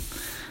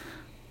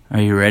Are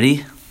you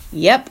ready?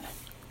 Yep.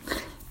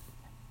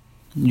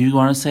 You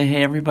want to say,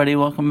 hey, everybody,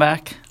 welcome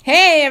back?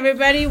 Hey,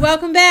 everybody,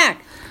 welcome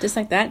back. Just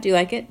like that. Do you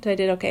like it? Did I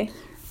do it okay?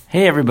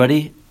 Hey,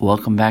 everybody,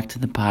 welcome back to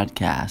the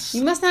podcast.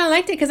 You must not have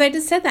liked it because I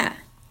just said that.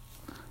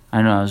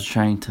 I know, I was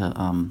trying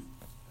to...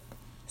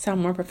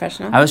 Sound more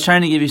professional? I was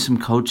trying to give you some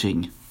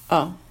coaching.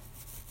 Oh.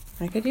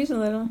 I could use a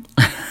little.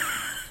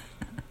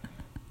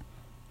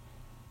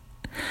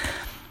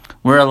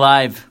 We're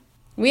alive.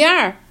 We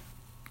are.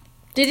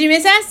 Did you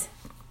miss us?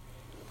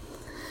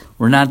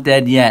 We're not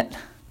dead yet.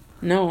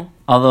 No.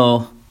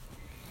 Although,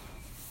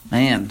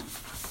 man,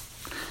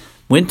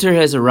 winter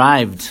has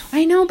arrived.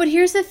 I know, but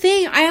here's the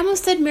thing. I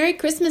almost said Merry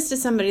Christmas to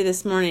somebody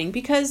this morning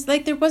because,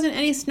 there wasn't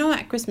any snow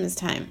at Christmas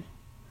time.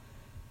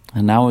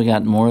 And now we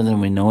got more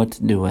than we know what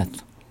to do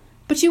with.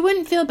 But you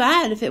wouldn't feel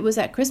bad if it was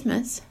at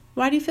Christmas.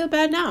 Why do you feel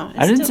bad now?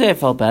 I didn't say I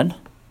felt bad.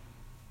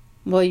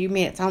 Well, you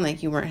made it sound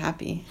like you weren't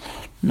happy.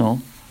 No.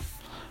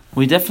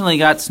 We definitely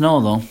got snow,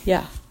 though.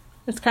 Yeah.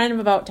 It's kind of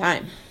about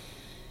time.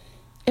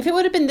 If it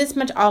would have been this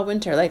much all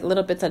winter,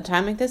 little bits at a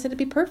time like this, it'd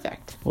be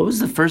perfect. What was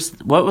the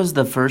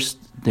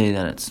first day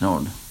that it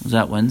snowed? Was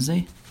that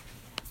Wednesday?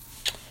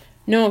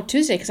 No,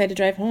 Tuesday, because I had to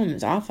drive home. It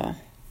was awful.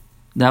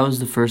 That was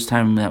the first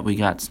time that we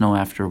got snow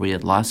after we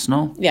had lost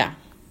snow? Yeah.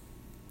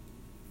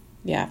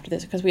 Yeah, after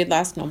this, because we had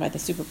lost snow by the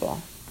Super Bowl.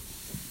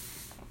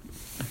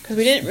 Because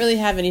we didn't really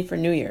have any for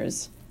New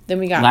Year's. Then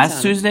we got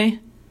Last Tuesday?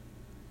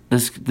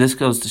 This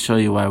goes to show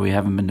you why we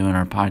haven't been doing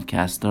our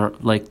podcast.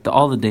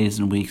 All the days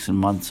and weeks and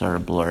months are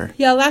a blur.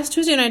 Yeah, last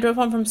Tuesday when I drove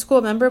home from school,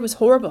 remember, it was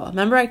horrible.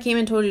 Remember I came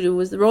and told you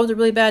the roads are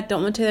really bad,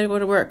 don't want Taylor to go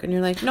to work. And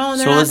you're like, no,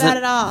 they're not bad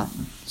at all.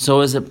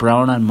 So is it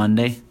brown on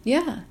Monday?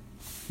 Yeah.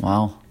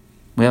 Wow.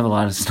 We have a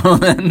lot of snow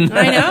then.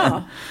 I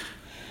know.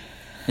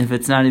 If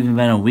it's not even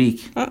been a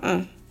week.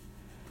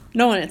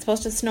 No, and it's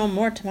supposed to snow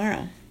more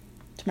tomorrow.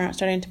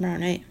 Starting tomorrow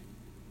night.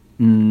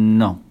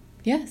 No.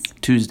 Yes.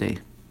 Tuesday.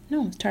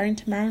 No, starting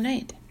tomorrow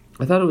night.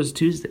 I thought it was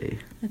Tuesday.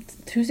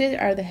 Tuesdays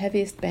are the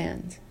heaviest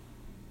bands.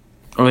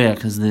 Oh yeah,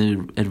 because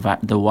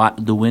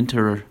the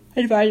winter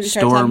advisory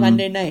storm starts on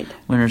Monday night.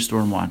 Winter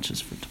storm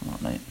watches for tomorrow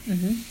night.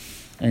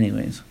 Mm-hmm.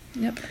 Anyways.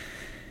 Yep.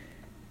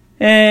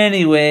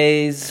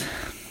 Anyways.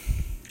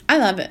 I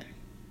love it.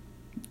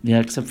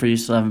 Yeah, except for you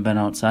still haven't been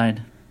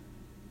outside.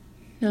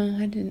 No,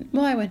 I didn't.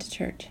 Well, I went to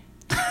church.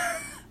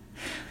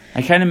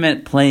 I kind of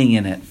meant playing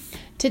in it.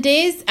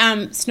 Today's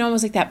snow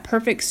was like that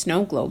perfect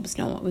snow globe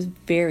snow. It was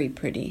very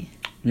pretty.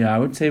 Yeah, I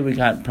would say we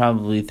got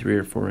probably 3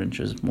 or 4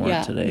 inches more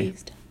today. At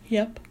least.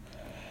 Yep.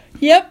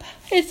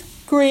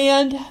 It's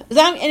grand.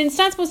 And it's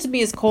not supposed to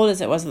be as cold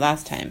as it was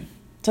last time.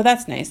 So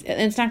that's nice.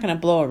 And it's not going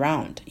to blow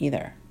around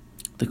either.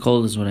 The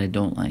cold is what I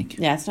don't like.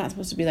 Yeah, it's not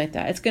supposed to be like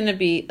that. It's going to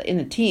be in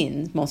the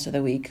teens most of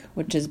the week,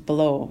 which is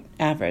below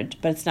average,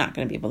 but it's not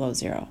going to be below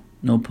 0.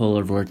 No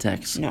polar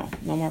vortex. No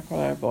more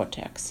polar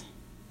vortex.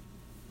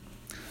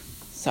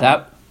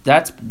 So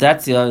that's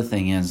the other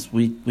thing is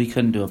we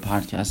couldn't do a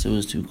podcast. It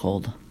was too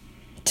cold.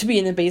 To be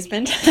in the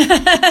basement.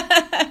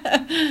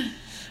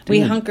 We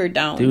hunkered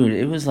down. Dude,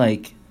 it was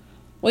like...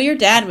 Well, your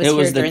dad was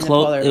here during the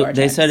polar vortex.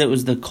 They said it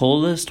was the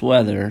coldest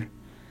weather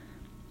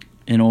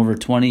in over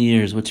 20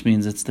 years, which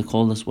means it's the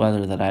coldest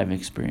weather that I've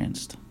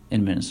experienced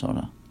in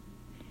Minnesota.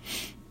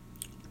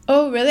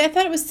 Oh, really? I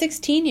thought it was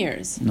 16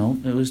 years.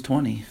 No, it was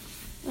 20.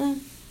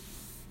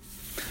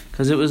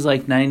 Because it was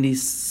like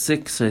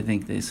 96, I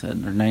think they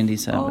said, or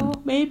 97.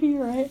 Oh, maybe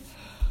you're right.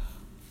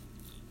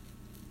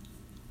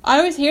 I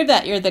always hear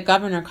that year the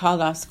governor called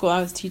off school.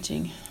 I was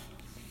teaching.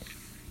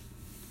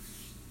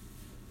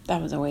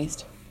 That was a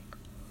waste.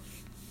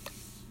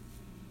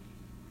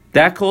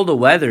 That cold of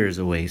weather is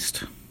a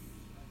waste.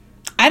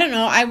 I don't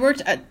know. I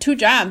worked at 2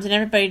 jobs and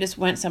everybody just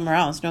went somewhere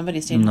else.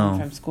 Nobody stayed home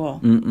from school.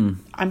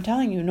 I'm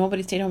telling you,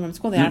 nobody stayed home from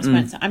school. They just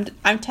went.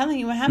 I'm telling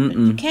you what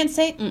happened. You can't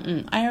say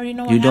I already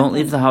know what happened. You don't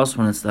leave the house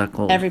when it's that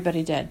cold.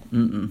 Everybody did.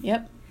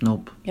 Yep.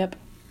 Nope. Yep.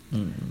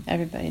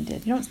 Everybody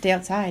did. You don't stay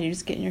outside. You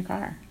just get in your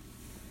car.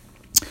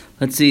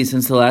 Let's see.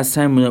 Since the last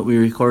time that we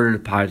recorded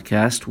a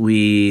podcast,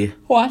 we...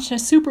 watched a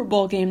Super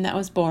Bowl game that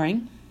was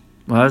boring.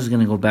 Well, I was going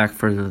to go back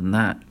further than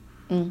that.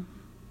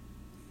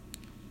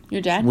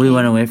 Your dad We came.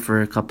 went away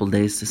for a couple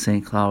days to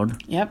St.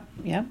 Cloud. Yep.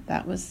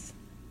 That was...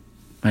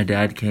 My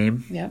dad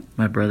came. Yep.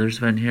 My brother's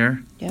been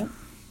here. Yep.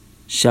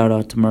 Shout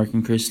out to Mark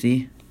and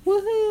Christy.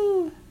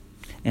 Woohoo!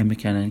 And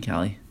McKenna and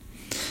Callie.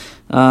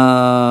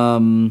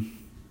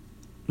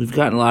 We've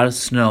gotten a lot of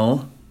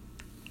snow.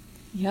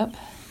 Yep.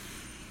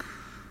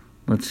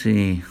 Let's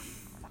see.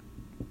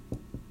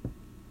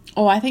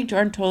 Oh, I think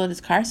Jordan totaled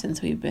his car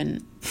since we've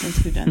done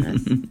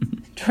this.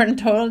 Jordan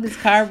totaled his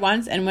car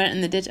once and went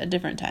in the ditch a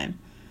different time.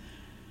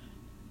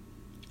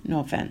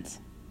 No offense.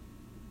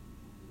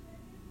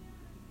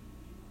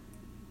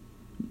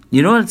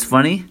 You know what's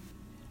funny?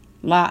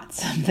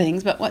 Lots of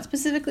things, but what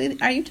specifically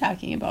are you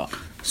talking about?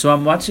 So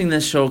I'm watching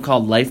this show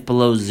called Life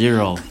Below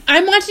Zero.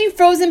 I'm watching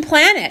Frozen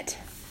Planet.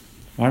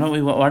 Why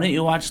don't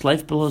you watch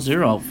Life Below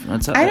Zero?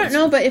 I don't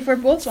know, but if we're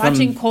both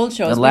watching cold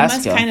shows, Alaska.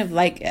 we must kind of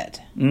like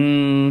it.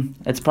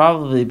 It's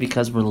probably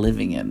because we're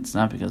living it. It's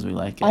not because we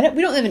like it.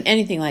 We don't live in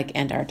anything like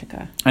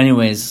Antarctica.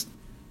 Anyways,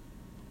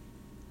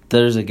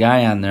 there's a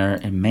guy on there,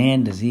 and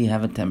man, does he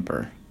have a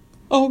temper.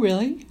 Oh,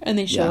 really? And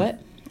they show it?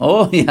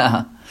 Oh,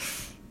 yeah.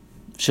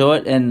 Show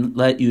it and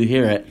let you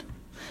hear it.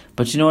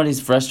 But you know what he's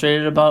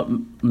frustrated about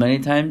many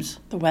times?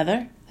 The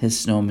weather? His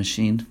snow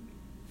machine.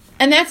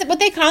 And that's what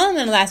they call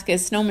them in Alaska,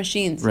 is snow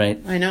machines.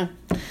 Right. I know.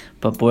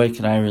 But boy,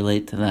 can I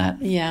relate to that.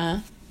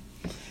 Yeah.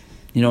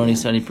 You know what he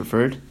said he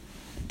preferred?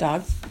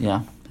 Dogs?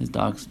 Yeah, his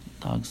dog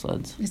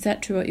sleds. Is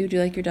that true? You do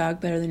like your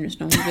dog better than your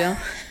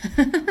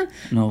snowmobile?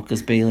 No,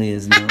 because Bailey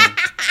has never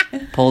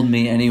pulled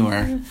me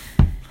anywhere.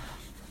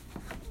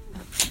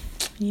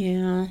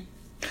 Yeah.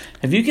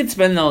 If you could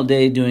spend the whole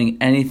day doing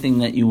anything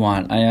that you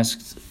want, I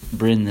asked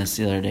Bryn this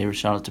the other day.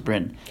 Shout out to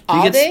Bryn.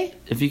 All day?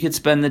 If you could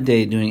spend the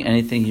day doing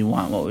anything you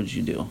want, what would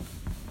you do?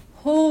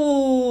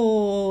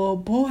 Oh,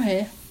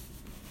 boy.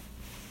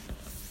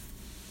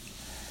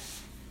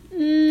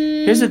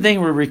 Here's the thing.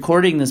 We're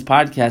recording this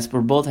podcast.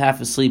 We're both half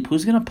asleep.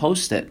 Who's going to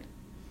post it?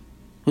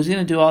 Who's going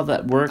to do all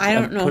that work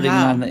of putting it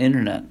on the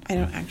internet? I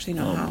don't actually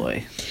know how. Oh,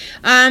 boy.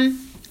 I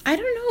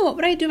don't know. What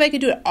would I do if I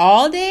could do it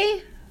all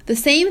day? The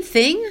same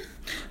thing?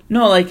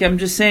 No, like I'm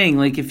just saying,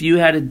 like if you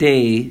had a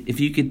day, if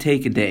you could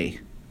take a day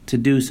to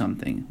do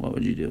something, what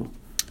would you do?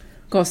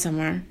 Go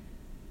somewhere.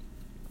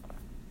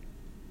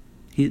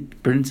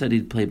 Bryn said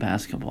he'd play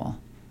basketball.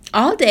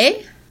 All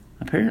day?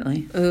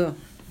 Apparently. Ooh.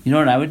 You know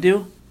what I would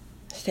do?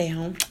 Stay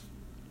home.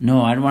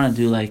 No, I'd want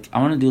to do like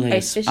I want to do like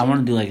ice fishing? I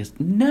want to do like a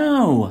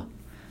no.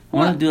 I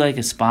want to do like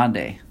a spa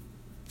day.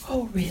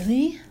 Oh,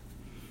 really?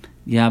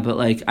 Yeah, but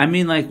like I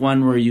mean like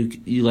one where you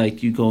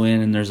go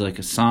in and there's like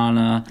a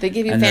sauna. They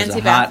give you and fancy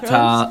there's a bathrobes?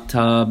 hot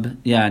tub.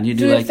 Yeah, and you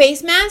do like a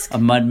face mask? a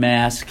mud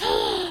mask,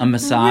 a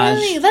massage.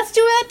 Really? Let's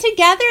do that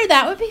together.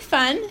 That would be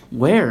fun.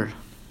 Where?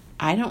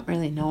 I don't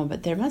really know,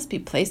 but there must be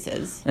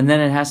places. And then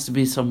it has to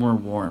be somewhere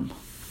warm.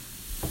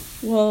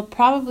 Well,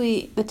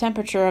 probably the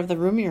temperature of the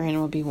room you're in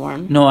will be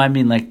warm. No, I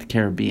mean like the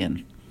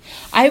Caribbean.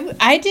 I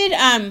did,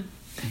 I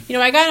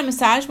got a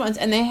massage once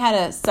and they had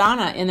a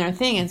sauna in their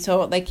thing. And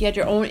so, like, you had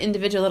your own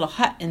individual little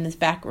hut in this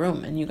back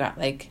room and you got,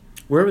 like...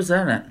 Where was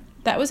that at?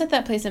 That was at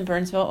that place in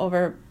Burnsville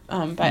over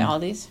by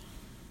Aldi's.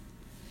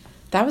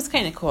 That was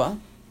kind of cool.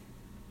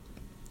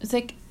 It's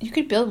like, you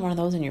could build one of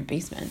those in your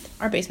basement.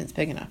 Our basement's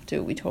big enough,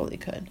 too. We totally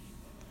could.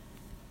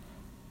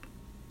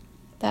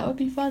 That would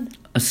be fun.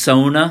 A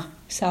sauna?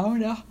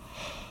 Sauna.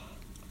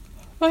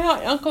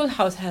 My uncle's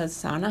house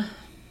has a sauna.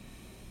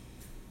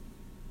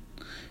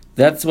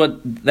 That's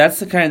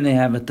the kind they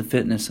have at the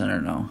fitness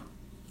center now.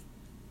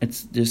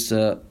 It's just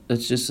a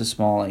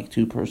small like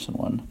 2-person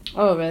one.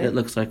 Oh, really? It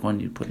looks like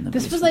one you'd put in the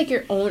basement. Was like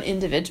your own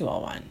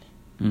individual one.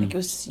 Like it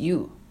was just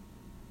you.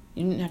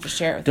 You didn't have to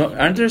share it with anybody.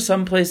 Aren't there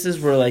some places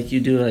where like you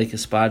do like a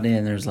spa day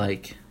and there's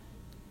like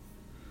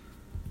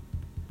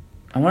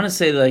I want to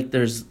say like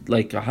there's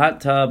like a hot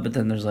tub, but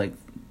then there's like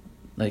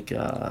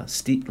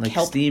steam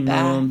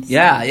room.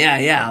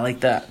 Yeah, like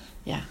that.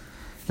 Yeah.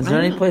 Is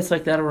there any place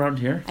like that around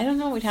here? I don't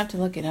know. We'd have to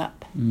look it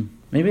up.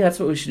 Maybe that's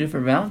what we should do for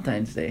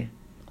Valentine's Day.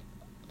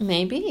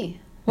 Maybe.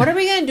 What are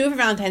we going to do for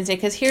Valentine's Day?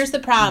 Because here's the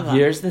problem.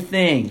 Here's the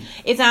thing.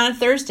 It's on a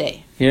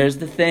Thursday. Here's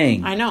the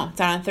thing. I know.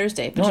 It's on a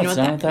Thursday. But no, you know it's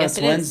what not. Yes,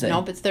 it Wednesday. is.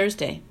 Nope, it's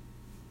Thursday.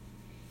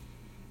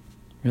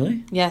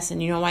 Really? Yes,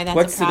 and you know why that's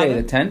What's a problem?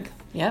 What's the day? The 10th?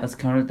 Yep. Let's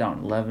count it down.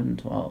 11,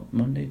 12,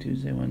 Monday,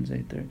 Tuesday,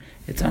 Wednesday, Thursday.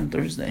 It's on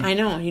Thursday. I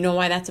know. You know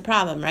why that's a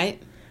problem,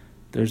 right?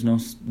 There's no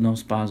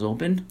spas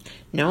open?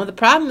 No, the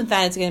problem with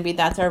that is going to be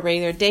that's our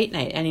regular date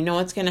night. And you know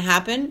what's going to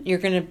happen?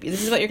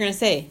 This is what you're going to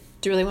say.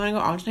 Do you really want to go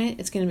out tonight?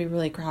 It's going to be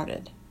really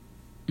crowded.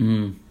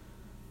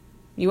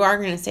 You are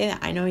going to say that.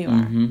 I know you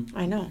are.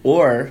 I know.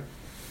 Or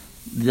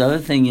the other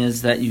thing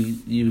is that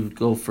you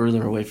go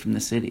further away from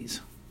the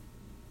cities.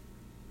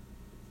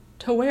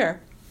 To where?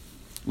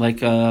 Like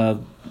Hodunk,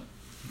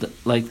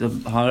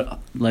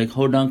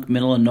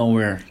 middle of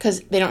nowhere.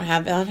 Because they don't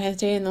have Valentine's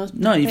Day in those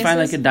No, you places? find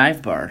like a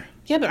dive bar.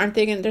 Yeah, but aren't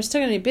they they're still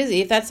going to be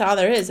busy. If that's all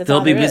there is, They'll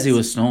be busy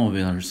with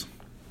snowmobilers.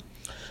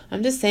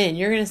 I'm just saying,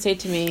 you're going to say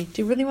to me,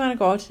 do you really want to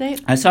go out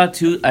tonight? I saw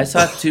two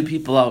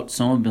people out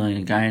snowmobiling,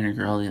 a guy and a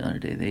girl the other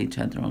day. They each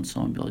had their own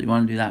snowmobile. You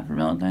want to do that for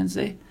Valentine's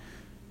Day?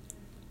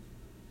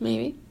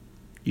 Maybe.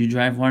 You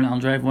drive one, I'll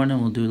drive one, and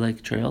we'll do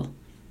like trail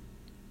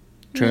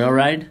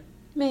ride?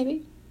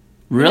 Maybe.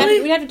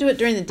 Really? We'd have to do it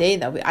during the day,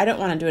 though. I don't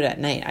want to do it at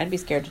night. I'd be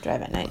scared to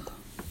drive at night.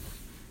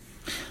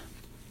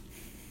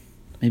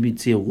 Maybe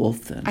you'd see a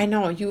wolf then. I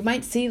know. You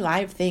might see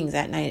live things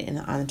at night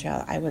on the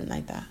trail. I wouldn't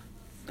like that.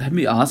 That'd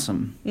be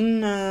awesome.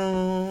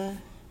 No.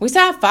 We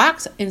saw a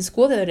fox in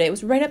school the other day. It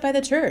was right up by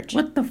the church.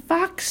 What the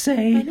fox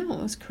say? I know.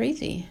 It was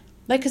crazy.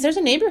 Like, because there's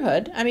a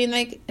neighborhood. I mean,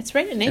 like, it's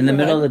right in a neighborhood. In the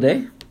middle of the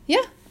day?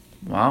 Yeah.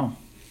 Wow.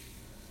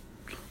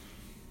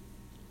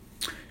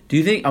 Do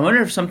you think... I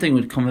wonder if something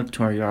would come up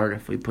to our yard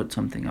if we put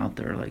something out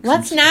there. Like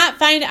Let's not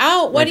find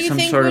out. What do you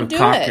think would do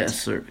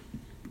caucus it?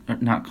 Or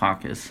not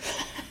caucus.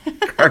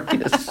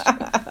 Carcass.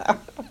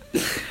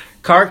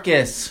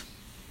 Carcass.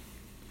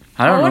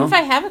 I don't know. What if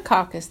I have a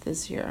caucus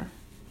this year?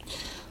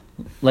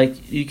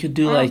 Like, you could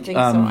do I don't think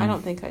so. I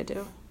don't think I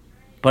do.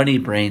 bunny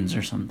brains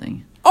or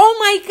something. Oh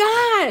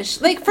my gosh!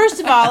 Like, first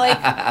of all,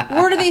 like,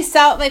 where do they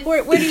sell? Like,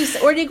 where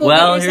do you go?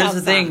 Well, here's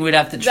the thing: we'd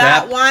have to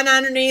trap that one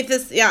underneath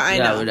this. Yeah, I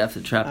know. Yeah, we'd have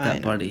to trap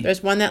that bunny.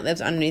 There's one that lives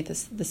underneath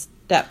the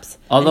steps.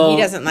 Although,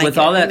 he doesn't like with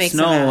all that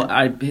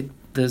snow,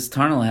 this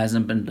tunnel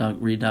hasn't been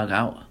redug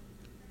out.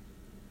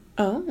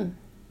 Oh.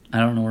 I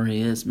don't know where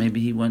he is.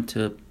 Maybe he went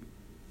to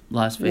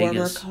Las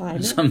Vegas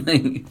or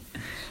something.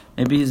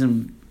 Maybe he's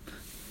in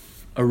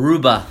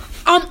Aruba.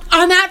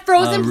 On that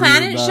Frozen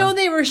Planet show,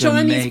 they were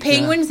showing Jamaica. these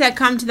penguins that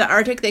come to the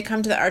Arctic. They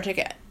come to the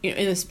Arctic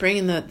in the spring,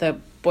 and the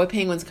boy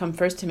penguins come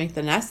first to make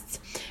the nests.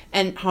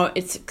 And how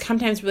it's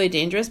sometimes really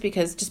dangerous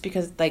because just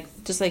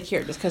like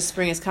here, just because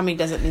spring is coming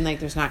doesn't mean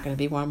like there's not going to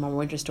be one more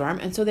winter storm.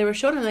 And so they were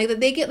showing them like that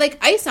they get like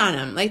ice on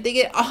them, like they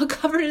get all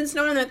covered in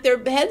snow, and that their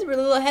heads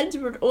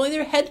were only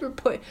their heads were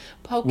poking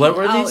What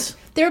were out. these?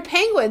 They were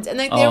penguins, and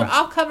like they were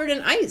all covered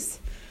in ice.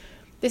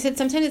 They said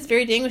sometimes it's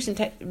very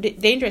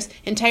dangerous.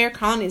 Entire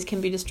colonies can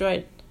be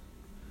destroyed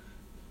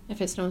if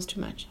it snows too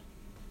much.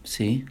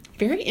 See?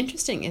 Very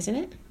interesting, isn't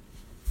it?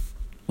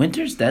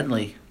 Winter's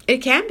deadly. It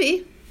can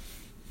be.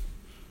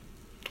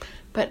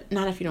 But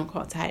not if you don't go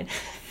outside.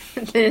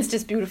 Then it's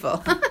just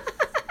beautiful.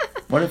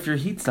 What if your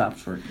heat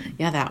stops working?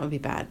 Yeah, that would be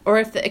bad. Or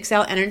if the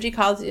Xcel Energy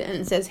calls you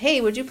and says, hey,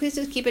 would you please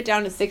just keep it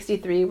down to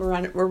 63? We're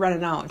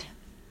running out.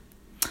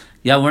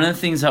 Yeah, one of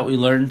the things that we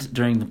learned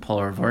during the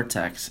polar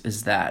vortex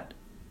is that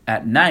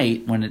at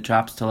night, when it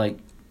drops to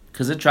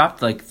because it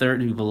dropped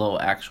 30 below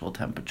actual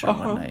temperature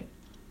one night,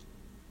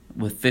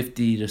 with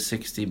 50 to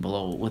 60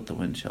 below with the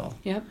wind chill.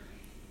 Yep.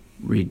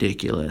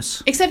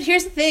 Ridiculous. Except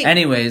here's the thing.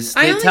 Anyways,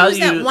 I only use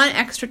that one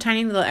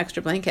tiny little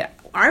extra blanket.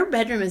 Our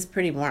bedroom is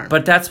pretty warm.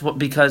 But that's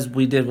because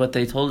we did what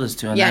they told us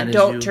to. And yeah, that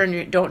don't turn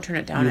it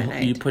down at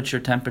night. You put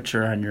your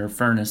temperature on your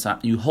furnace on.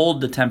 You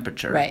hold the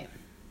temperature. Right.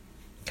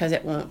 Because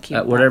it won't keep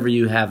at whatever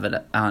you have it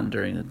on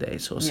during the day.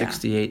 So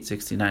 68,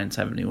 69,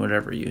 70,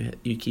 whatever you hit,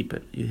 you keep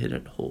it. You hit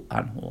it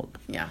on hold.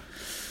 Yeah.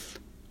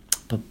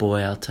 But boy,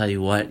 I'll tell you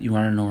what. You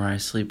want to know where I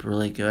sleep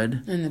really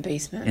good? In the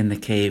basement. In the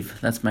cave.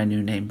 That's my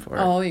new name for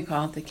it. Oh, you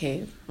call it the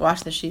cave.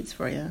 Wash the sheets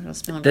for you. It'll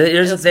smell good.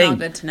 It'll smell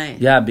good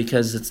tonight. Yeah,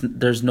 because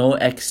there's no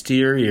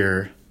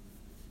exterior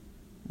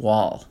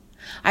wall.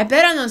 I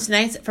bet on those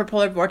nights for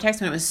polar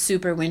vortex when it was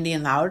super windy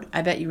and loud,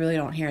 I bet you really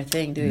don't hear a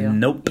thing, do you?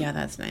 Nope. Yeah,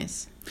 that's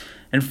nice.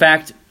 In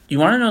fact, you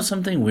want to know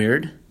something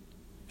weird?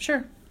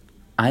 Sure.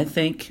 I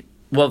think,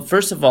 well,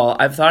 first of all,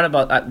 I've thought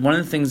about, one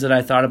of the things that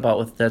I thought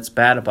about that's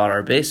bad about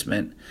our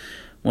basement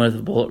with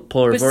the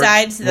polar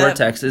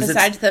vortex is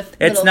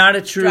it's not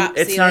a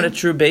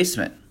true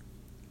basement.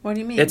 What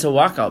do you mean? It's a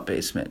walkout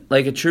basement.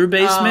 Like a true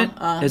basement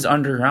is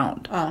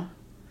underground. Oh.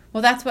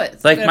 Well, that's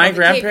what. Like my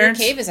grandparents.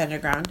 Your cave is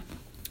underground.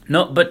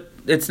 No, but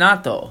it's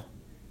not though.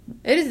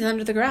 It is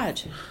under the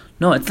garage.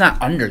 No, it's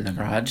not under the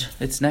garage.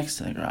 It's next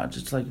to the garage.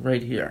 It's like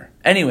right here.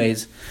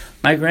 Anyways,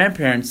 my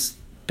grandparents'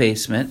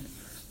 basement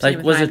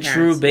was a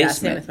true basement. Yeah,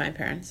 same with my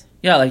parents.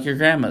 Yeah, like your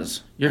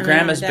grandma's. Your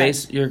grandma's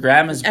basement.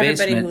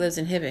 Everybody who lives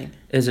in Hibbing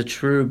is a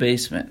true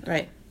basement.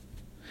 Right.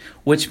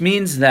 Which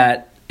means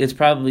that it's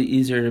probably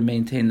easier to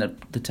maintain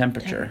the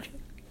temperature.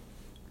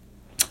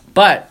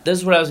 But this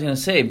is what I was going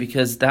to say,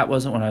 because that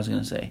wasn't what I was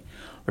going to say.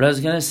 What I was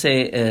going to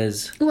say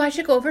is... Ooh, I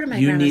should go over to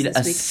my grandma's you need this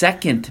a week.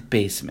 Second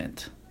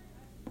basement.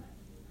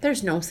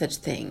 There's no such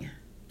thing.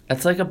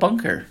 That's like a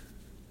bunker.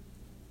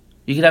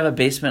 You could have a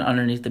basement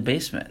underneath the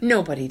basement.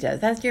 Nobody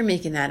does. You're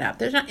making that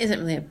up. Isn't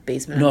really a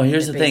basement. No,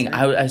 here's the thing.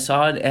 I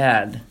saw an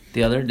ad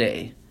the other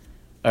day,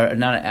 or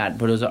not an ad,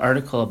 but it was an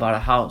article about a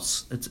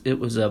house. It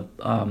was a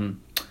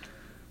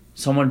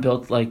someone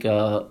built like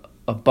a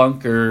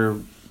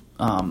bunker.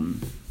 What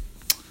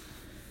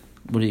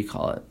do you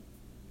call it?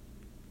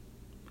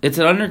 It's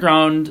an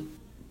underground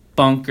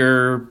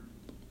bunker,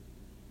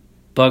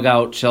 bug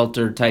out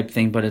shelter type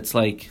thing, but it's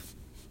like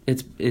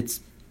it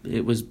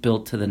was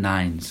built to the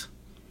nines.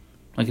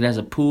 Like it has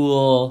a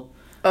pool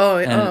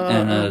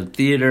and a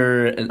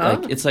theater.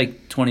 And it's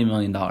like $20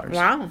 million.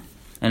 Wow.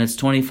 And it's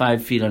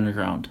 25 feet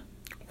underground.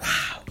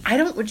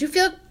 Wow. Would you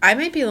feel, I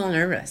might be a little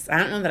nervous. I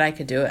don't know that I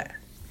could do it.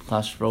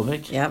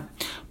 Claustrophobic? Yep.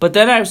 But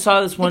then I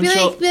saw this one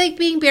show. It'd be like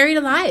being buried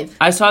alive.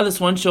 I saw this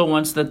one show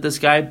once that this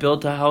guy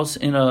built a house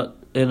in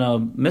a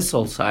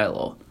missile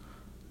silo.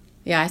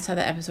 Yeah, I saw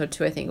that episode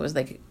too. I think it was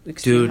like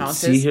extreme houses.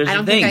 See, here's I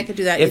don't the thing. think I could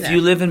do that if either.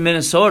 you live in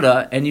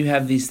Minnesota and you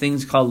have these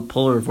things called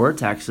polar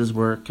vortexes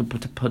where it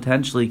could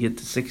potentially get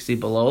to 60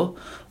 below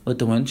with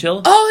the wind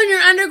chill. Oh, and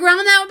you're underground?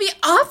 That would be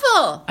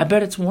awful. I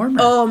bet it's warmer.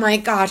 Oh my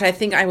gosh, I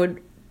think I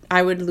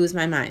would lose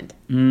my mind.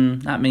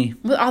 Not me.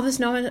 With all the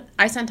snow and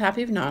ice on top of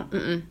you? No.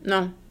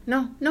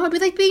 No, it'd be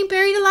like being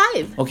buried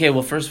alive. Okay,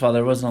 well, first of all,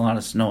 there wasn't a lot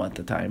of snow at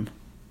the time.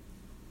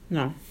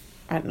 No,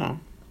 I don't know.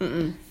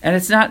 Mm-mm. And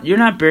it's not, you're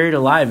not buried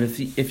alive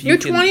if you're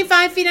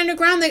 25 feet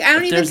underground. Like I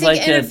don't even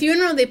think in a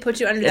funeral they put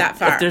you under that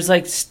far. If there's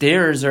like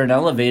stairs or an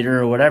elevator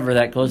or whatever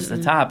that goes to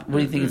the top, what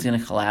do you think it's going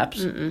to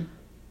collapse? Mm-mm.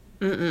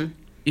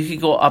 You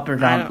could go up or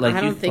down. I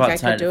don't you think could go I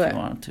outside could do if it. you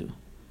wanted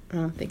to. I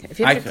don't think... If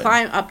you have to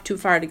climb up too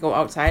far to go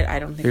outside, I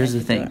don't think Here's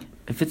the thing.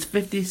 If it's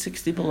 50,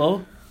 60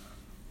 below,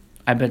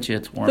 I bet you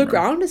it's warmer. The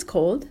ground is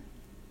cold.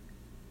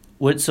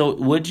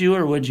 Would you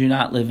or would you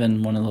not live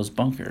in one of those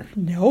bunkers?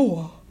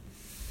 No.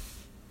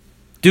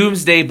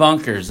 Doomsday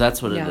Bunkers,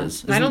 that's what it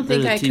is. I don't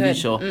think I could. TV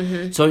show.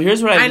 Mm-hmm. So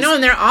here's what I know,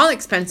 and they're all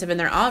expensive, and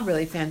they're all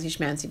really fancy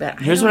schmancy,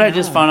 but here's what I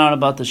just found out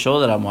about the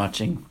show that I'm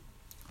watching.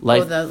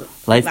 Life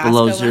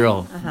Below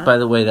Zero. Uh-huh. By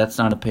the way, that's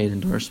not a paid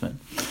endorsement.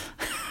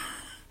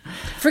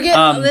 Forget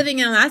living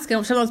in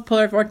Alaska. Some of those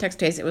polar vortex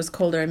days, it was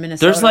colder in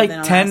Minnesota. There's like than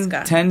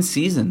Alaska. 10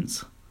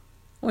 seasons.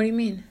 What do you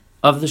mean?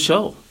 Of the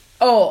show.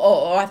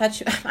 Oh! I thought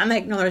I'm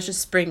like, no, there's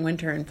just spring,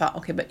 winter, and fall.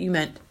 Okay, but you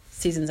meant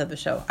seasons of the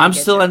show. I'm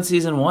still on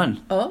season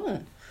 1.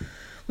 Oh,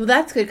 well,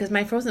 that's good because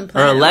my Frozen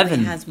Planet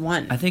only has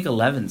 1. I think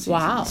 11 seasons.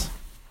 Wow.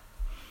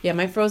 Yeah,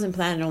 my Frozen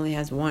Planet only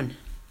has 1.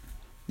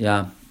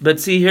 Yeah, but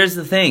see, here's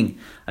the thing.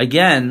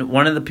 Again,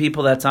 one of the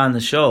people that's on the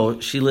show,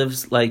 she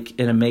lives like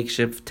in a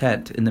makeshift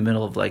tent in the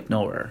middle of like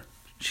nowhere.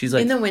 She's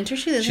like in the winter.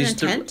 She lives in a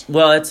tent.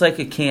 Well, it's like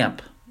a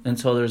camp, and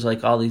so there's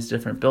like all these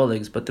different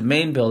buildings. But the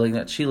main building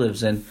that she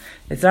lives in,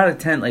 it's not a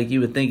tent like you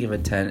would think of a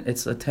tent.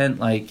 It's a tent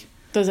like.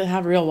 Does it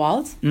have real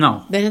walls?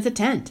 No. Then it's a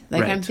tent.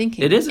 Like right. I'm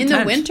thinking. It is a tent. In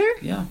the winter.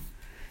 Yeah.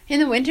 In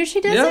the winter,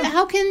 she does it.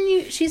 How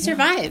can she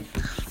survive?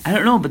 I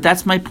don't know, but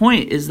that's my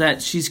point. Is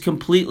that she's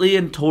completely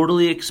and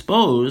totally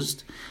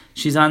exposed.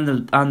 She's on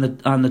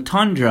the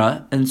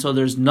tundra, and so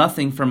there's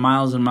nothing for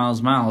miles and miles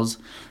and miles.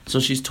 So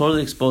she's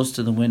totally exposed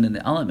to the wind and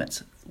the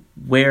elements.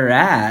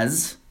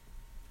 Whereas,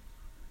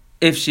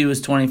 if she was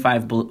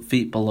 25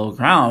 feet below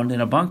ground in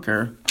a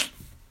bunker,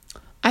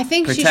 I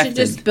think protected. She should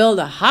just build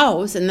a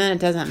house, and then it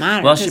doesn't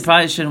matter. Well, she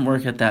probably shouldn't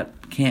work at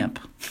that camp.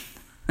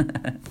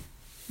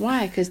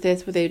 Why? Because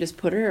that's where they just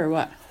put her, or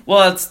what?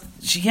 Well,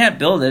 she can't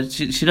build it.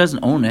 She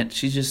doesn't own it.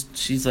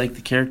 She's like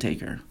the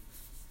caretaker.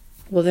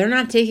 Well, they're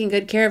not taking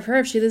good care of her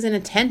if she lives in a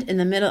tent in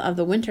the middle of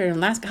the winter in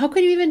Alaska. How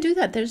could you even do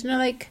that? There's no,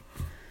 like...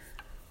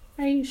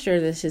 Are you sure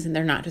this isn't...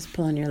 They're not just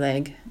pulling your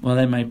leg? Well,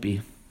 they might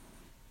be.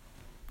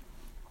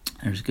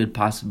 There's a good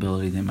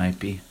possibility they might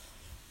be.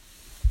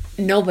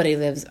 Nobody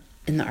lives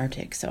in the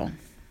Arctic, so...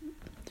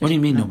 What do you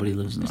mean nobody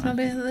lives in the Arctic?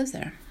 There's nobody that lives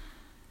there.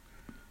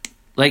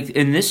 Like,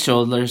 in this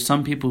show, there's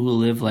some people who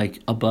live, like,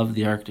 above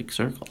the Arctic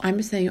Circle. I'm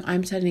just saying,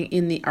 I'm studying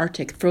in the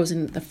Arctic.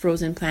 The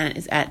frozen planet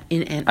is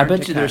in Antarctica. I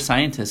bet you there are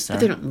scientists there.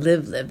 But they don't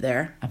live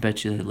there. I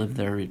bet you they live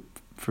there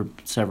for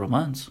several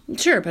months.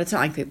 Sure, but it's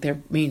not like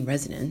their main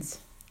residence.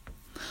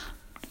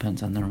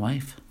 Depends on their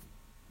wife.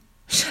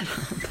 Shut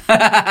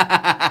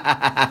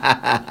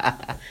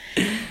up.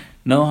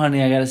 No,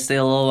 honey, I gotta stay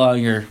a little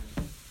longer.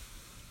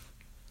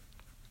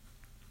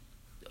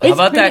 How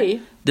about pretty.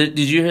 That? Did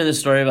you hear the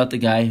story about the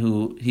guy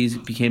who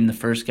became the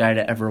first guy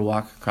to ever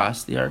walk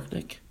across the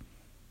Arctic?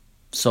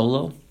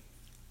 Solo?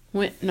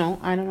 Wait, no,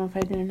 I don't know if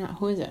I did or not.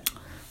 Who is it?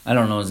 I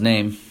don't know his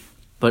name,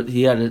 but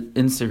he had an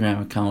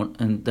Instagram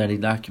account and that he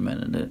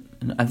documented it.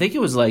 And I think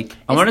it was like,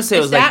 I want to say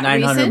it was like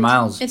 900 recent?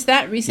 miles. It's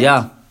that recent?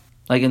 Yeah,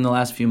 like in the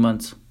last few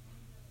months.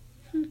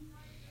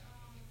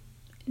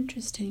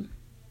 Interesting.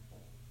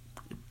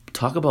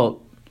 Talk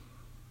about,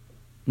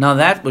 now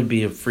that would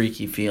be a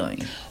freaky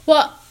feeling.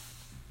 Well,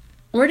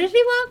 where did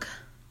he walk?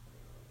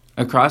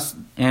 Across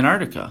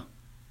Antarctica.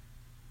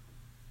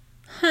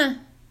 Huh.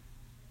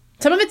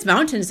 Some of it's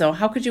mountains, though.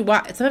 How could you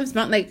walk? Some of it's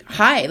like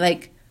high,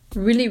 like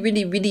really,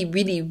 really, really,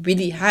 really,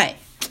 really high.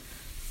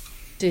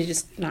 Did he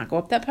just not go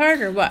up that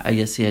part, or what? I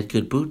guess he had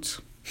good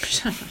boots. He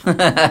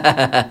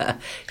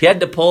had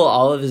to pull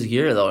all of his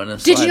gear, though, in a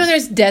sled. Did you know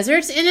there's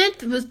deserts in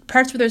it?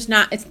 Parts where there's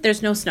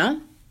no snow?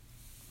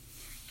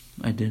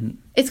 I didn't.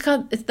 It's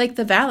like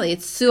the valley.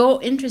 It's so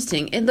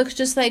interesting. It looks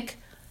just like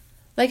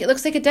it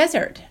looks like a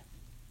desert,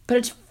 but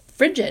it's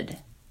frigid.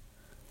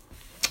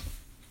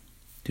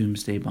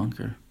 Doomsday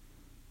Bunker.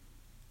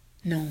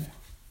 No.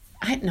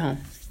 I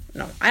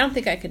don't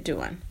think I could do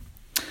one.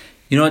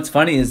 You know what's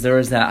funny is there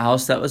was that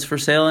house that was for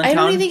sale in town. I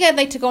don't even think I'd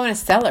like to go in a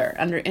cellar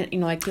under,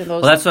 like those.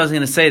 Well, that's what I was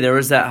going to say. There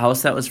was that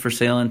house that was for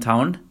sale in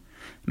town.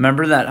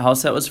 Remember that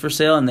house that was for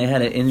sale, and they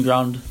had an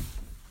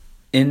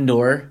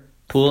indoor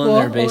pool in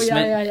their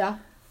basement? Oh, yeah.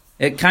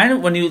 It kind of,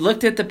 when you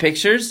looked at the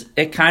pictures,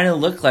 it kind of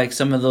looked like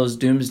some of those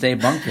Doomsday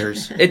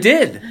Bunkers. It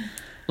did.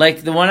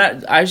 Like the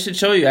one I should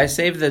show you. I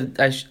saved the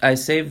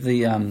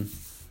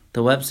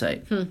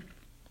website.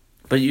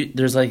 But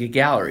there's like a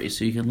gallery,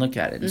 so you can look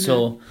at it. Mm-hmm.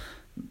 So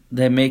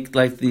they make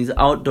like these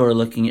outdoor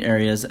looking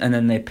areas, and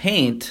then they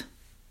paint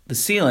the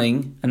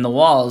ceiling and the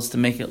walls to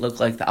make it look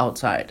like the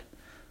outside.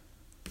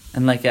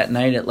 And like at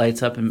night, it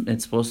lights up, and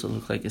it's supposed to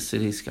look like a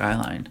city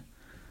skyline.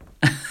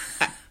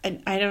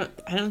 I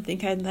don't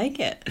think I'd like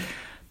it.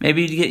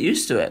 Maybe you'd get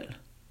used to it.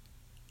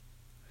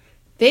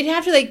 They'd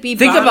have to like be.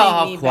 Think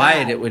about how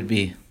quiet it would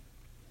be.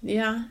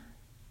 Yeah.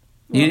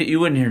 Well, you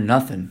wouldn't hear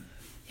nothing.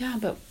 Yeah,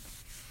 but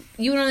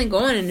you would only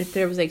go in if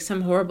there was like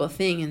some horrible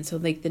thing, and so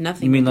like the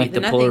nothing. You mean like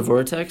the polar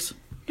vortex?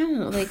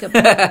 No, like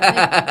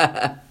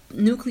a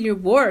nuclear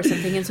war or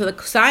something, and so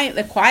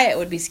the quiet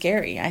would be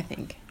scary, I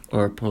think.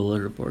 Or a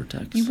polar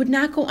vortex. You would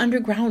not go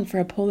underground for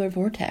a polar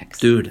vortex.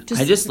 Dude,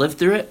 I just lived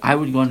through it. I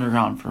would go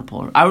underground for a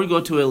polar. I would go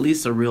to at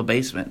least a real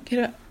basement.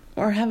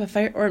 Or have a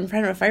fire, or in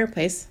front of a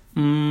fireplace.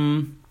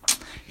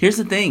 Here's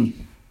the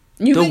thing.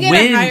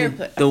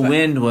 The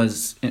wind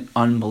was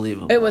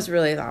unbelievable. It was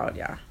really loud,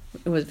 yeah.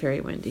 It was very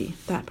windy.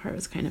 That part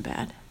was kind of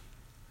bad.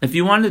 If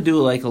you wanted to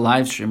do like a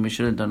live stream, we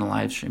should have done a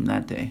live stream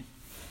that day.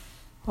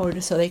 Oh,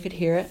 just so they could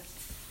hear it?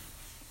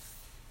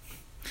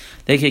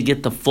 They could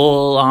get the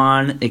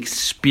full-on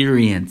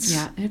experience.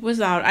 Yeah, it was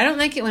loud. I don't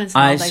like it when it's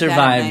loud like that. I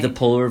survived the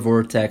polar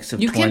vortex of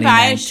 2019. You can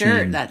buy a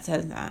shirt that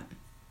says that.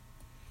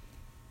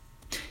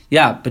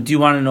 Yeah, but do you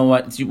want to know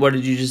what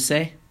did you just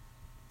say?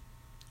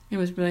 It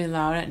was really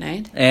loud at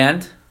night.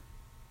 And?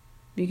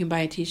 You can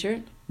buy a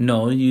t-shirt?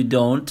 No, you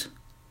don't.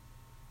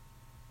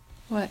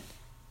 What?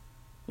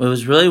 It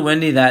was really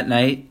windy that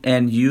night,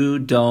 and you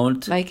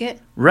don't... Like it?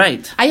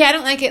 Right. I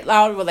don't like it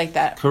loud like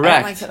that. Correct. I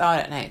don't like it loud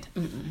at night.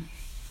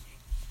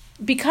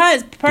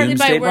 Because partly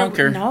Doomsday by where...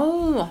 Bunker.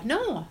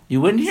 No.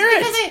 You wouldn't hear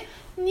it.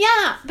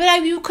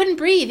 But you couldn't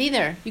breathe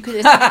either. You could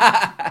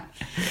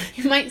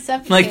you might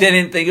suffocate. Like they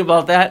didn't think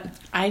about that?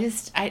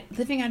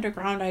 Living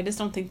underground, I just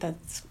don't think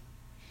that's...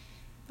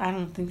 I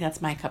don't think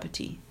that's my cup of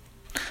tea.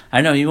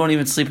 I know, you won't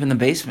even sleep in the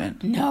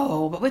basement.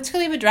 No, but what's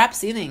going to have a drop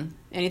ceiling?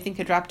 Anything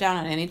could drop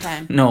down at any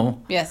time.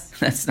 No. Yes.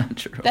 That's not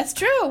true. That's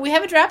true. We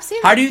have a drop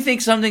ceiling. How do you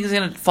think something is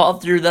going to fall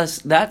through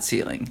that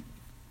ceiling?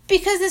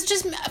 Because it's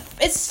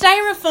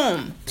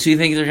styrofoam. So you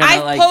think they're going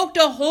to I poked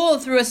a hole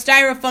through a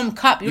styrofoam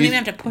cup. You don't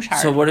even have to push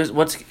hard. So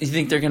you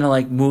think they're going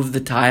to move the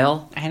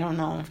tile? I don't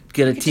know.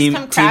 Get a team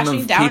of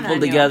people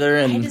together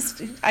and...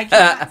 I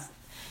can't...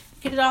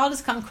 Could it all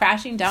just come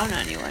crashing down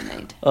on you one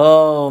night?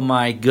 Oh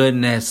my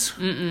goodness.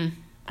 I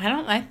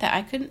don't like that.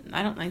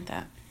 I don't like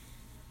that.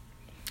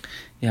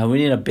 Yeah, we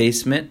need a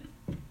basement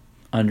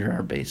under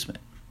our basement.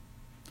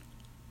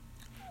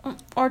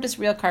 Or just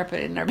real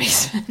carpet in our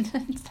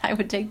basement. I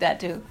would take that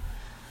too.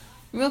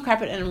 Real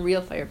carpet and a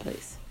real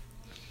fireplace.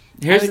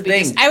 Here's the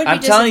thing. I'm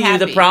telling you,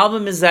 the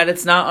problem is that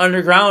it's not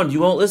underground.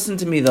 You won't listen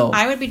to me though.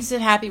 I would be just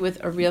happy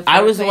with a real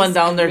fireplace. I was the one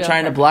down there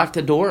trying to block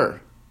the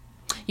door.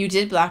 You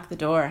did block the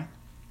door.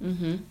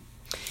 Mm-hmm.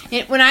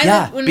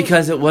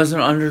 Because it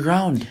wasn't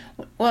underground.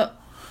 Well,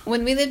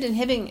 when we lived in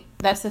Hibbing,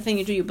 that's the thing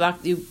you do. You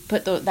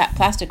put that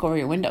plastic over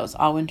your windows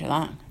all winter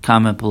long.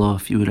 Comment below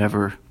if you would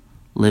ever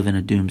live in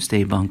a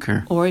doomsday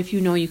bunker, or if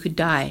you know you could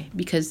die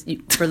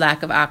for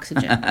lack of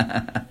oxygen.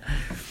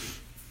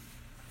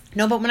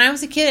 No, but when I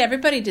was a kid,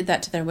 everybody did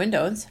that to their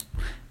windows.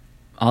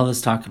 All this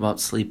talk about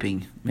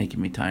sleeping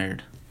making me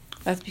tired.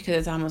 That's because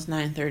it's almost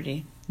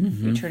 9:30.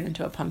 Mm-hmm. You turn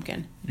into a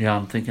pumpkin. Yeah,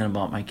 I'm thinking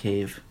about my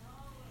cave.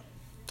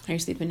 Are you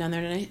sleeping down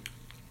there tonight?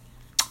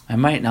 I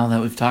might, now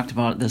that we've talked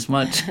about it this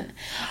much.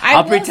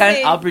 I'll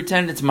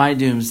pretend it's my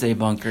doomsday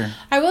bunker.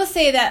 I will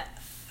say that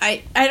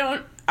I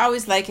don't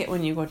always like it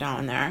when you go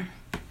down there.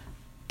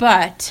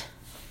 But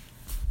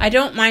I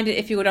don't mind it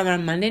if you go down there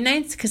on Monday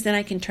nights, because then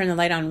I can turn the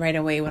light on right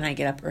away when I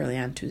get up early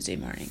on Tuesday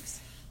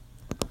mornings.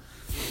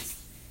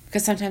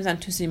 Because sometimes on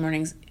Tuesday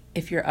mornings,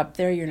 if you're up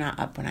there, you're not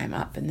up when I'm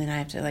up. And then I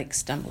have to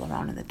stumble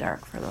around in the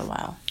dark for a little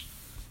while.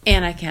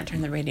 And I can't turn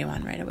the radio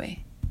on right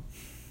away.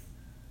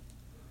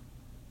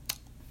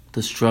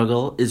 The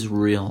struggle is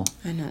real.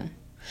 I know.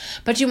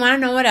 But you want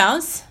to know what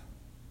else?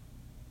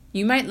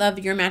 You might love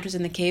your mattress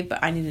in the cave, but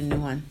I need a new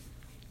one.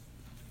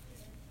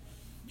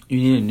 You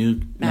need a new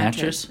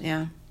mattress?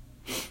 Yeah.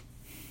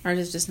 Ours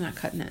is just not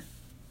cutting it.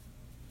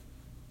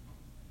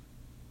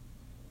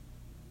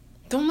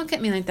 Don't look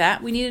at me like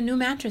that. We need a new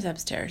mattress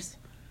upstairs.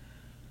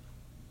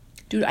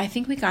 Dude, I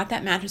think we got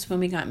that mattress when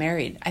we got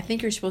married. I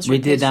think you're supposed to... We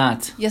did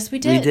not. Yes, we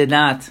did. We did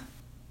not.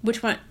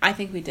 Which one? I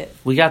think we did.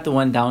 We got the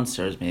one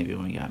downstairs maybe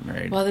when we got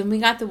married. Well, then we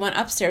got the one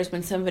upstairs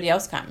when somebody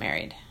else got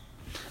married.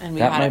 And we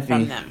got it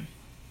from them.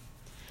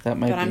 That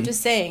might be. But I'm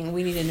just saying,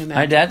 we need a new mattress.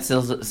 My dad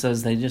still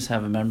says they just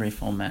have a memory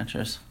foam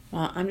mattress.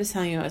 Well, I'm just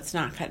telling you, it's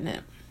not cutting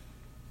it.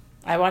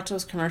 I watch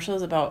those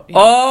commercials about...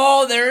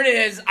 Oh, there it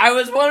is. I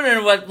was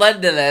wondering what led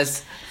to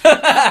this. What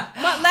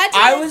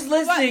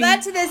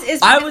led to this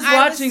is... I was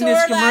watching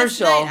this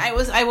commercial.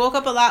 I woke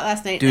up a lot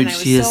last night. Dude, and I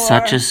was she is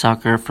such a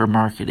sucker for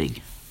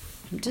marketing.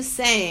 I'm just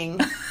saying,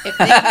 if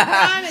they can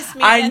promise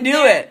me... I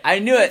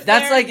knew it.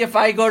 That's like if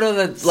I go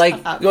to the,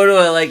 go to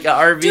a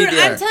RV Dude,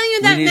 dealer. I'm telling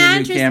you that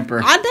mattress... A new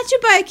camper. I'll let you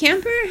buy a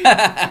camper.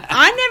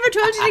 I never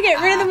told you to get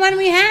rid of the one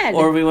we had.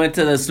 Or we went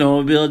to the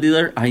snowmobile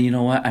dealer. You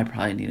know what? I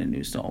probably need a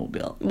new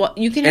snowmobile. Well,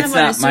 you can have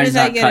one as soon as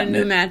I get a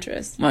new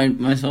mattress. My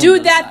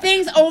Dude, that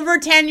thing's over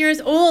 10 years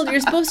old.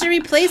 You're supposed to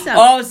replace them.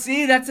 Oh,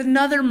 see? That's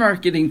another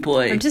marketing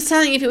ploy. I'm just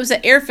telling you, if it was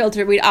an air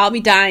filter, we'd all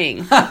be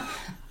dying.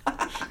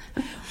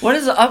 What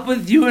is up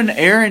with you and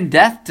air and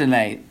death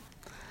tonight?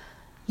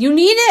 You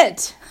need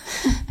it.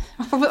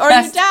 or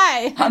you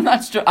die. I'm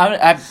not sure.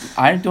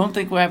 I don't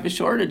think we have a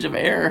shortage of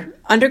air.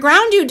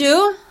 Underground you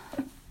do.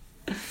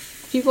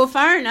 If you go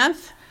far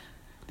enough.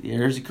 The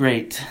air is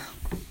great.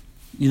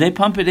 They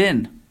pump it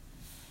in.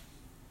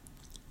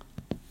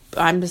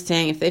 I'm just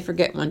saying, if they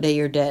forget one day,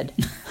 you're dead.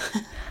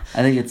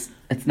 I think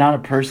it's not a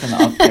person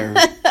up there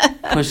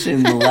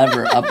pushing the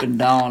lever up and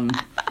down.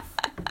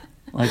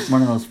 Like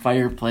one of those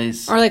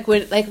fireplace. Or like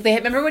when, like they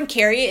remember when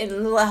Carrie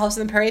in Little House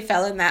on the Prairie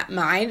fell in that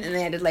mine, and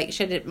they had to like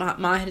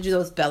Ma had to do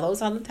those bellows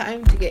all the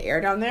time to get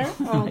air down there.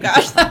 Oh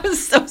gosh, that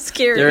was so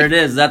scary. There it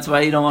is. That's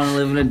why you don't want to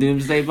live in a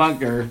doomsday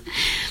bunker.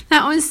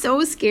 That was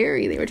so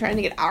scary. They were trying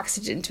to get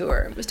oxygen to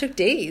her. It took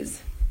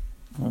days.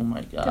 Oh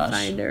my gosh. To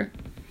find her.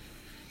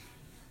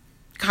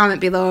 Comment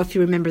below if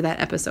you remember that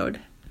episode.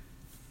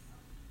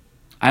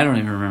 I don't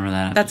even remember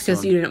that episode. That's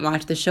because you didn't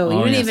watch the show.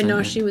 You didn't even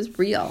know she was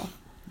real.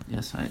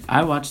 Yes,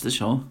 I watched the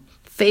show.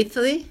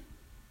 Faithfully?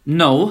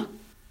 No.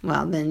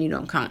 Well, then you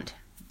don't count.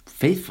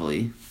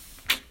 Faithfully?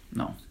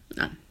 No.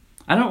 No.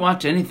 I don't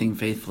watch anything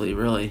faithfully,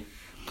 really.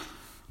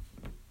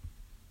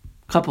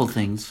 Couple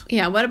things.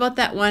 Yeah, what about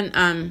that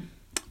one,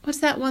 what's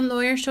that one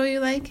lawyer show you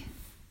like?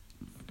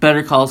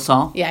 Better Call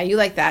Saul? Yeah, you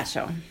like that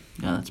show.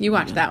 Yeah, that's You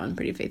watched that one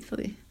pretty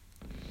faithfully.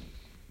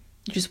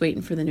 You're just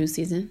waiting for the new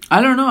season?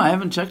 I don't know. I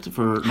haven't checked it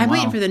for a I'm while.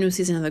 waiting for the new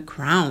season of The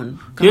Crown.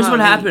 Here's what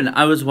happened.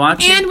 I was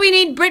watching... And we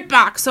need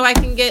BritBox so I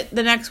can get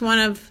the next one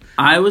of...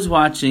 I was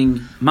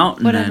watching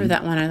Mountain Men. Whatever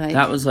that one I like.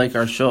 That was like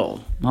our show.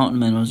 Mountain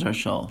Men was our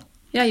show.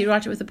 Yeah, you'd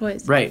watch it with the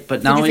boys. Right,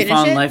 but now we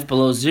found Life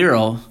Below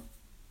Zero,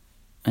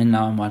 and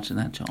now I'm watching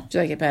that show. Do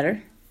you like it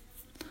better?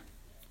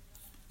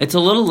 It's a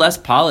little less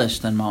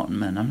polished than Mountain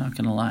Men, I'm not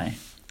going to lie.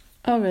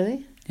 Oh,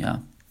 really? Yeah.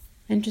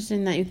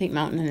 Interesting that you think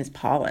Mountain Men is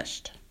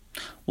polished.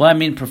 Well, I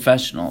mean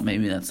professional.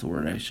 Maybe that's the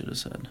word I should have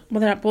said.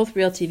 Well, they're both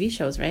real TV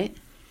shows, right?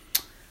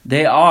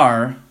 They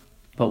are,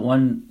 but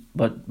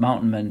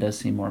Mountain Men does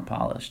seem more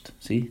polished.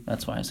 See?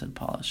 That's why I said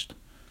polished.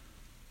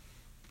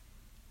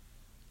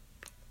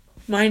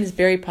 Mine is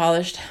very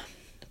polished.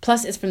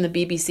 Plus, it's from the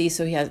BBC,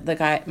 so he has the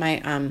guy.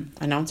 My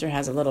announcer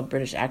has a little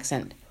British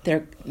accent.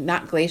 They're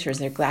not glaciers;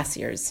 they're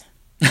glaciers.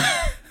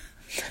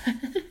 It's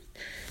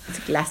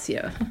a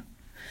glacier.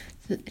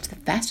 It's the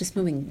fastest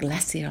moving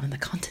glacier on the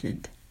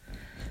continent.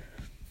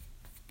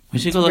 We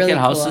should go look at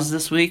houses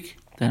this week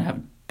that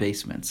have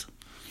basements.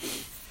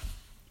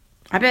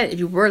 I bet if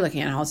you were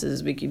looking at houses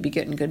this week, you'd be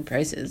getting good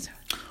prices.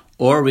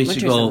 Or we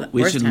should go.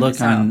 We should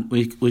look on.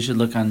 We should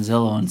look on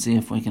Zillow and see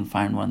if we can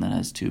find one that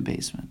has 2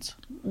 basements.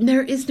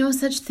 There is no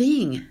such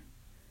thing.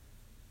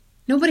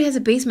 Nobody has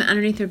a basement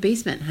underneath their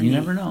basement, honey. You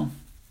never know.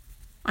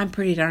 I'm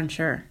pretty darn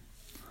sure.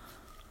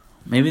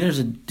 Maybe there's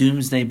a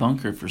Doomsday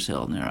Bunker for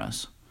sale near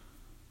us.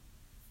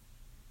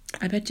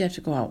 I bet you have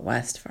to go out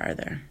west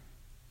farther.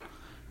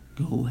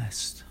 Go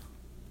west.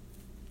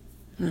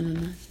 I don't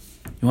know.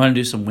 You want to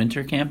do some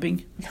winter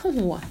camping?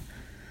 No.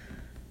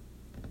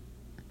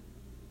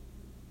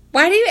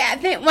 Why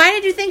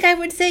did you think I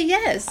would say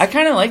yes? I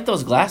kind of like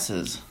those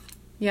glasses.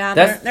 Yeah,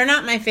 they're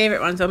not my favorite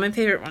ones, though. My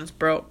favorite one's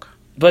broke.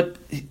 But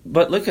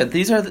look at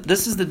this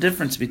is the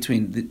difference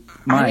between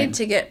mine. I need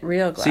to get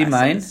real glasses. See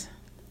mine?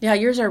 Yeah,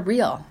 yours are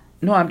real.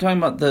 No, I'm talking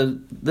about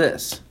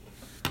this.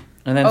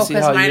 And then see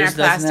how yours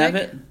doesn't have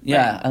it?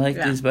 Yeah, right. I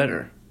like these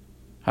better.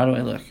 How do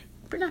I look?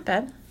 But not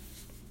bad.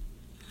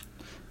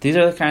 These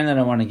are the kind that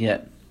I want to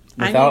get.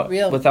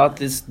 Without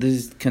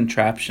these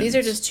contraptions. These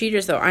are just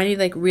cheaters, though. I need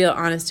like real,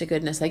 honest to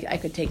goodness. Like I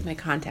could take my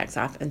contacts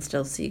off and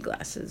still see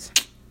glasses.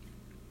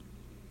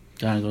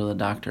 Gotta go to the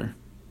doctor.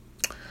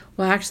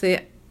 Well, actually,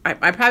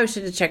 I probably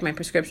should have checked my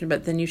prescription,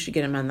 but then you should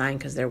get them online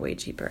because they're way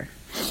cheaper.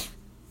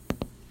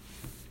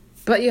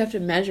 But you have to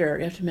measure.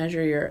 You have to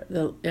measure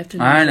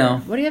I know.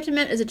 What do you have to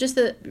measure? Is it just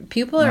the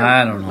pupil, or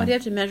I don't know. What do you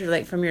have to measure?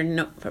 Like from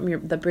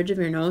the bridge of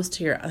your nose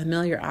to the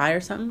middle of your eye, or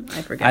something?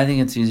 I forget. I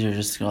think it's easier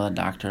just to go to the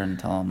doctor and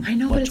tell them. I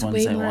know, which but ones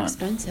it's way they more want.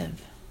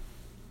 expensive.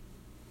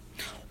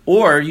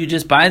 Or you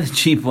just buy the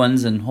cheap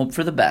ones and hope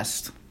for the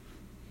best.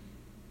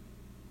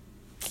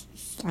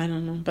 I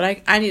don't know,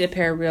 but I need a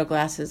pair of real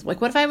glasses.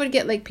 Like, what if I would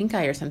get like pink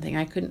eye or something?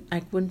 I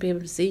wouldn't be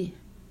able to see.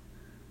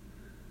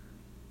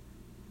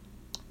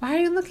 Why are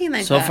you looking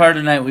like that? So far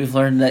tonight, we've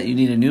learned that you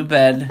need a new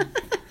bed,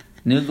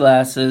 new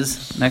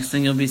glasses. Next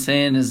thing you'll be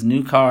saying is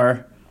new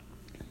car,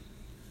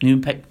 new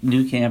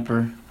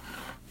camper,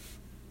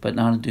 but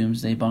not a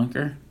doomsday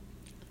bunker.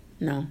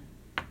 No.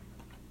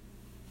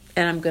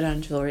 And I'm good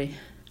on jewelry.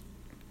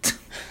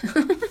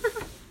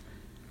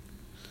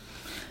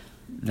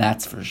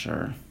 That's for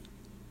sure.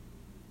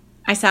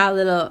 I saw a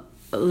little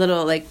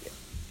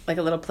like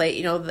a little plate,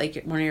 you know,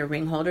 like one of your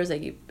ring holders,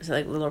 it's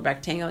like a little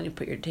rectangle, and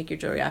you take your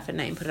jewelry off at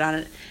night and put it on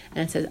it,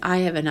 and it says, "I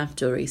have enough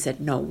jewelry,"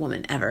 said no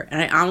woman ever.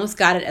 And I almost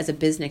got it as a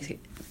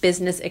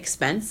business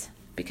expense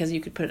because I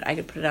could put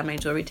it on my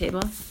jewelry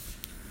table.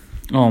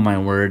 Oh my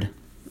word!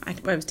 I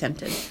was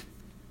tempted.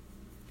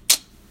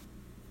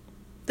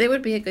 They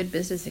would be a good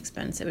business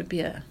expense. It would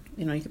be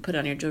you could put it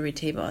on your jewelry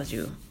table as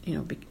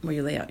where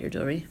you lay out your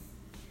jewelry.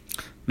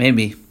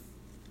 Maybe.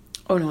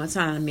 Oh no, it's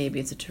not a maybe.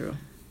 It's a true.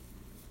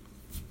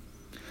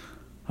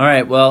 All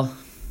right, well,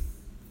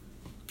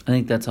 I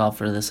think that's all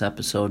for this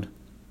episode.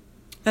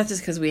 That's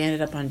just because we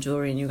ended up on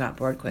jewelry and you got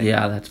bored quick.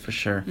 Yeah, that's for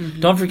sure. Mm-hmm.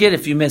 Don't forget,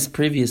 if you missed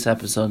previous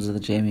episodes of the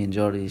Jamie and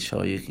Jodi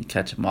show, you can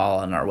catch them all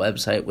on our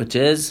website, which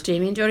is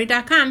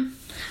jamieandjodi.com.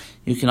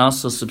 You can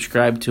also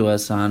subscribe to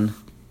us on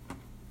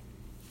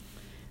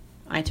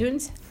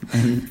iTunes.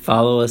 And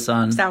follow us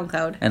on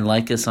SoundCloud. And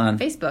like us on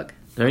Facebook.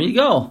 There you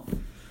go.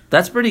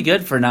 That's pretty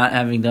good for not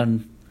having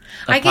done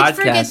a podcast I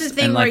forget the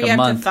thing where you have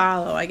month. to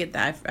follow. I get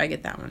that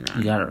one wrong.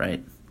 You got it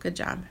right. Good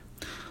job.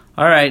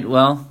 All right.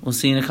 Well, we'll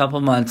see you in a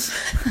couple months.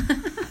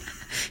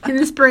 In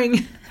the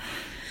spring.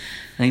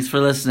 Thanks for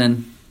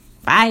listening.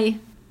 Bye.